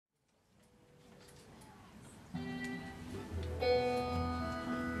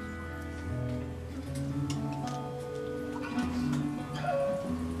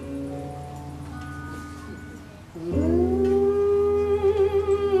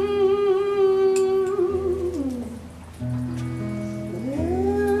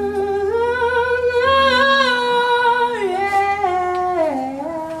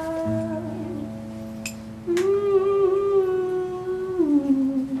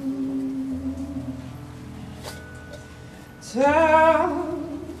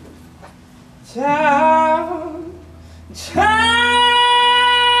Down, down, down,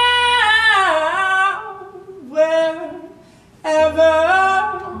 wherever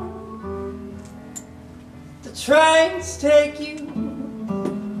the trains take you,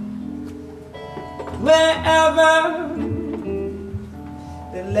 wherever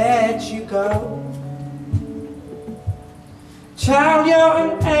they let you go. Child, you're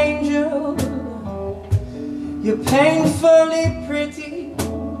an angel, you're painfully pretty.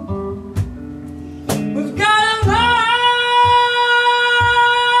 We've got a long,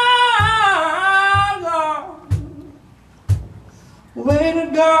 long way to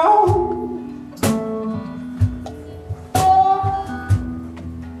go.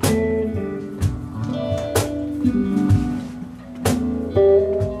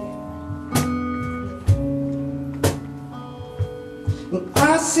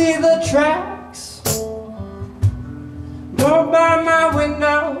 I see the tracks go by my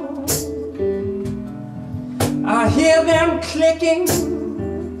window, I hear them clicking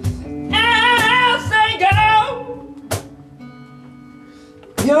as they go.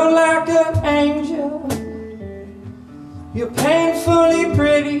 You're like an angel, you're painfully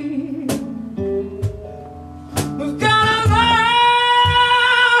pretty. We've got a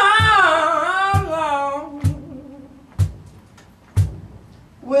long, long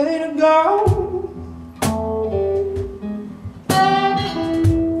way to go.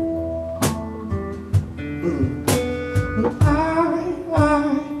 I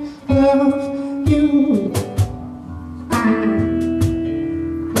love you.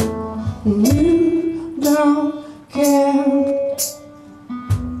 You don't care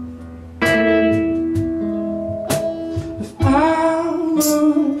if I'm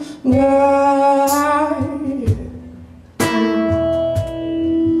right.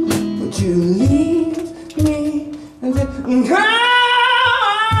 Would you leave me and then go?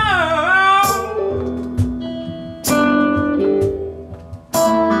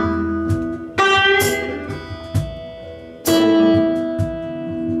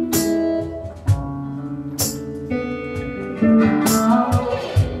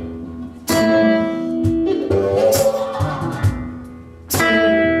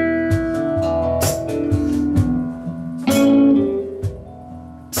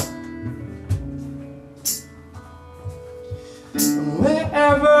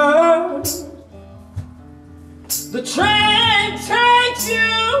 Wherever the train takes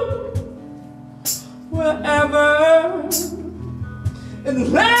you, wherever it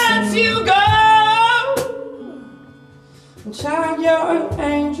lets you go. Child, you're an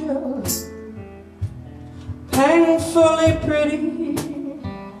angel, painfully pretty.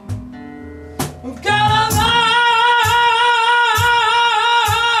 We've got a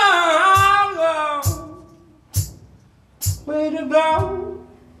long, long way to go.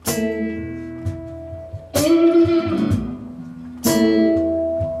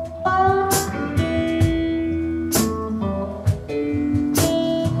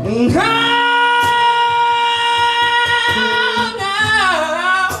 And